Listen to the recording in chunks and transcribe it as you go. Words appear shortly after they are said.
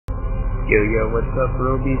Yo, what's up,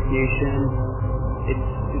 Roby Station?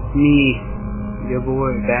 It's me, your boy,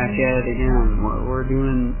 back at it again. We're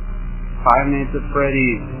doing 5 Nights at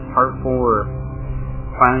Freddy's, Part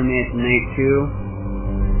 4. Finally made it to Night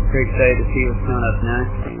 2. Pretty excited to see what's coming up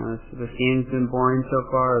next. You know, this game's been boring so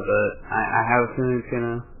far, but I have a feeling it's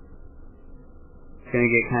gonna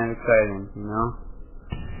get kind of exciting, you know?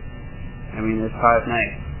 I mean, there's 5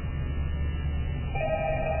 nights.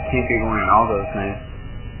 Can't be going all those nights.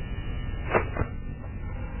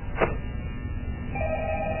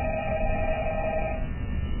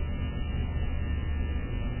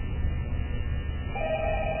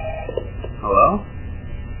 Hello?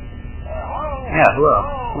 Hello? Yeah, hello.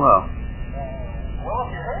 Hello. Well,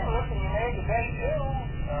 if you're hearing this and you made the day too,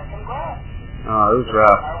 congrats. Oh, it was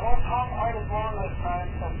rough. I won't talk quite as long this time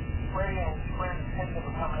since Freddy and his friends tend to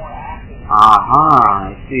become more active.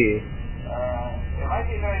 I see. It might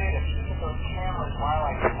be a good idea to peek at those cameras while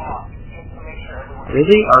I talk, just to make sure everyone's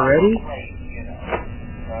Really? Already? great, you know.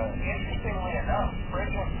 Interestingly enough,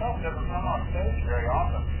 Freddy himself doesn't come on stage very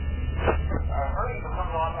often. I heard he becomes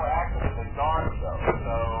a lot more active in the dark, though.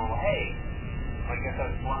 So, hey, I guess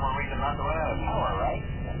that's one more reason not to run out of power, right?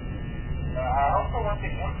 I also want to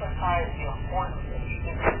emphasize the importance of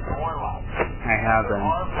using your door lights. I haven't. There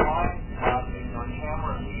are blind spots in your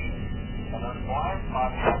camera view, and those blind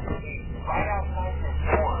spots have to be right outside your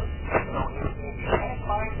doors. So if you can't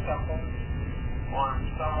find something or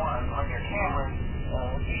someone on your camera,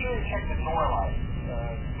 be sure to check the door lights.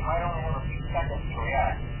 You might only have a few seconds to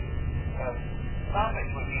react. Not that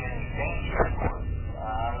you would be in any danger, of course.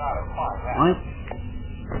 I'm not implying that. What?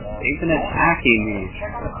 They've been attacking me.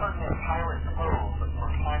 Check on the curtain in Pirate Cove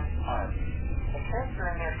from time to time. The character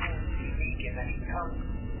in there seems unique in that he becomes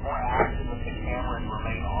more active if the cameras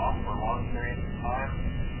remain off for long periods of time.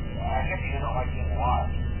 I guess he doesn't like being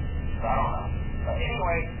watched. So I don't know.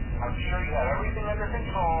 Anyway, I'm sure you have everything under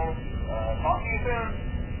control. Talk to you soon.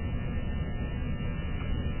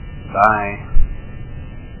 Bye.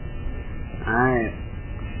 Alright.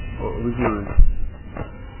 What are we doing?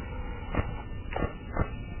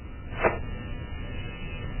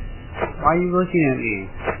 Why are you looking at me?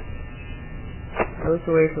 I looked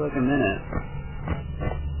away for like a minute.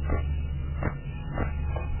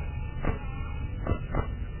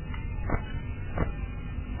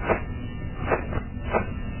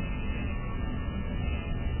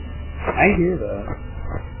 I hear that.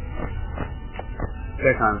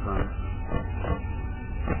 Check on phone.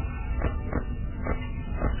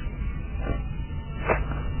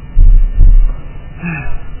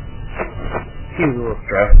 Seems a little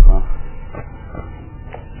stressful.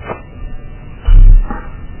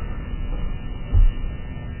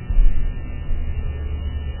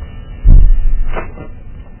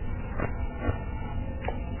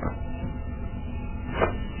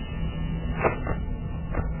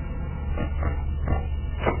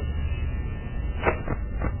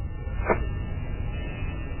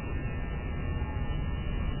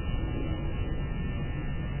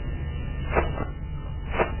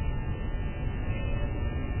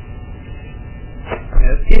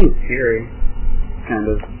 Yeah, this game is scary. Kind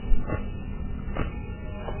of.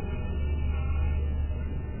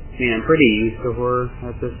 I mean, I'm pretty used to horror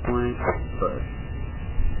at this point, but...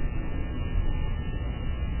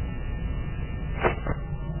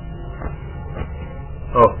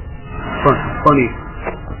 Oh, funny.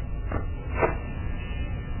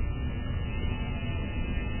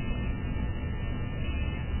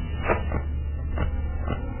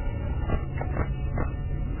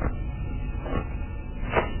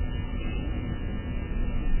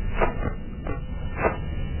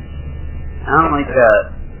 I don't like that.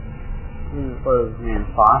 What was his name?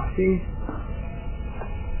 Foxy?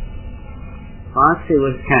 Foxy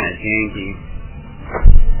looks kind of janky.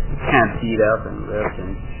 It's kind of beat up and ripped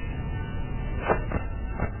and...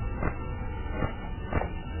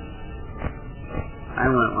 I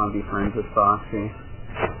wouldn't want to be friends with Foxy.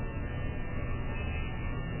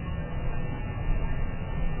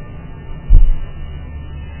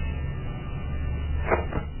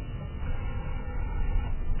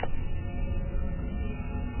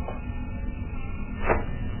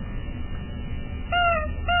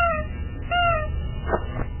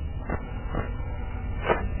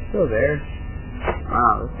 Still there.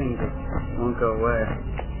 Wow, this thing just won't go away.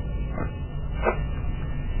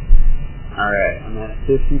 Alright, I'm at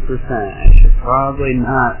 50%. I should probably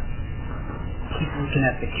not keep looking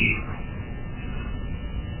at the camera.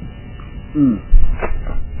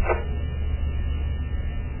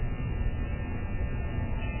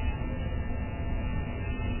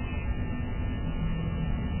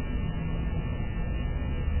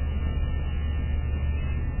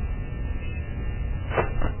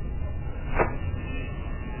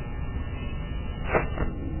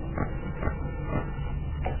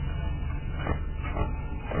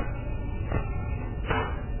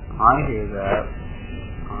 I hear that.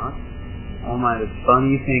 Huh? Oh my, this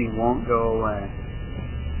bunny thing won't go away.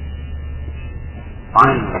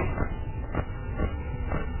 Finally.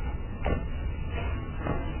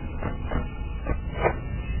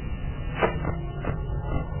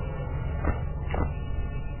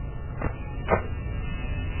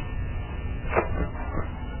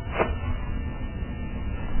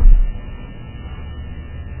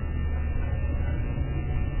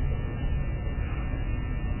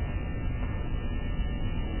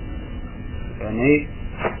 And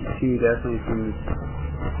 8, 2 definitely seems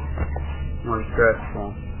more stressful.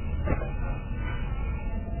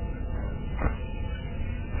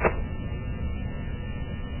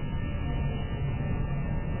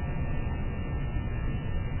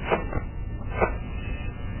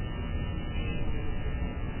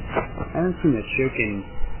 I haven't seen a chicken.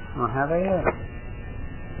 Oh, have I yet? I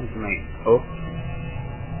think I might. Oh.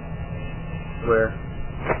 Where?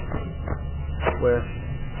 Where?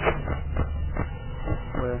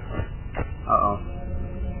 Uh-oh.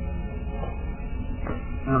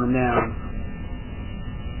 Coming down.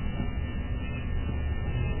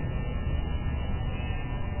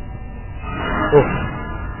 Oh.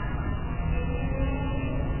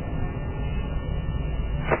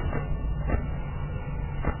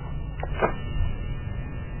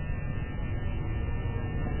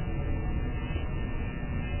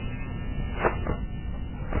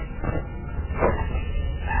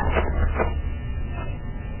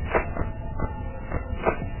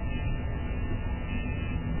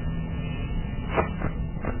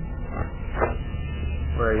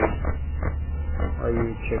 Where are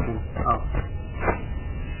you, chicken? Oh.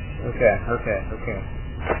 Okay.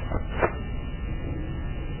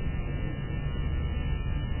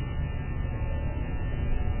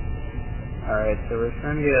 Alright, so we're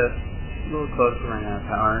trying to get a little closer to running out of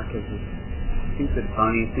power, because this stupid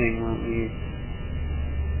bunny thing won't leave.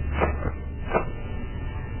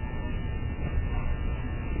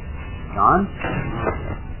 Gone?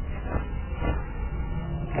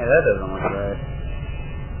 Hey, that doesn't look right.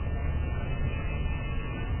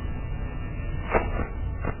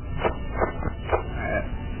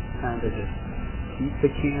 Time to just keep the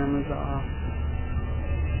cameras off.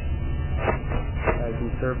 Gotta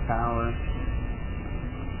conserve power.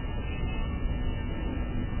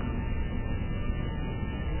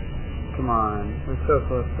 Come on, we're so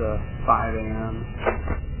close to 5 a.m.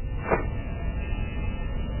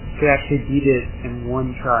 Could actually beat it in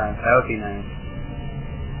one try. That would be nice.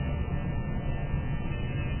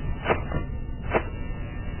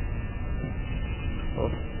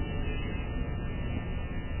 Oh.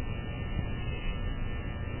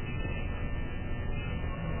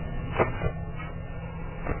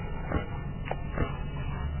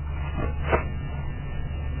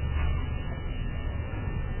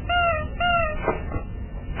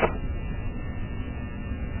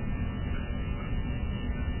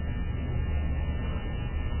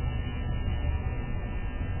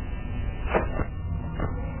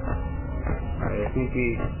 I think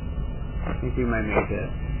we might make it.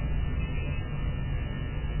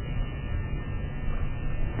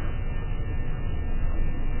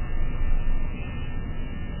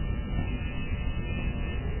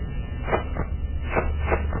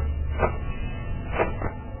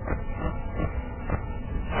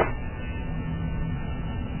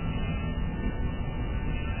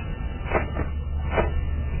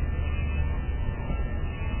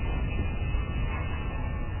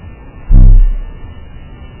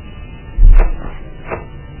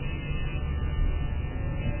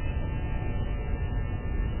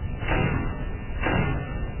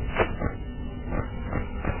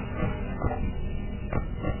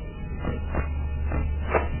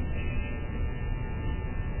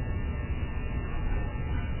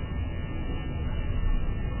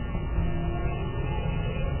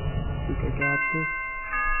 I got this.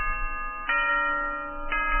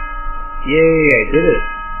 Yay, I did it.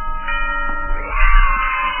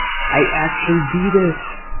 I actually beat it.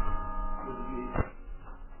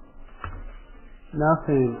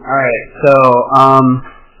 Nothing. Alright, so,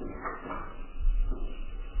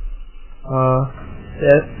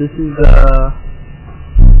 this is,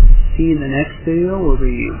 see you in the next video where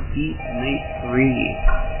we beat night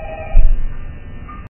 3.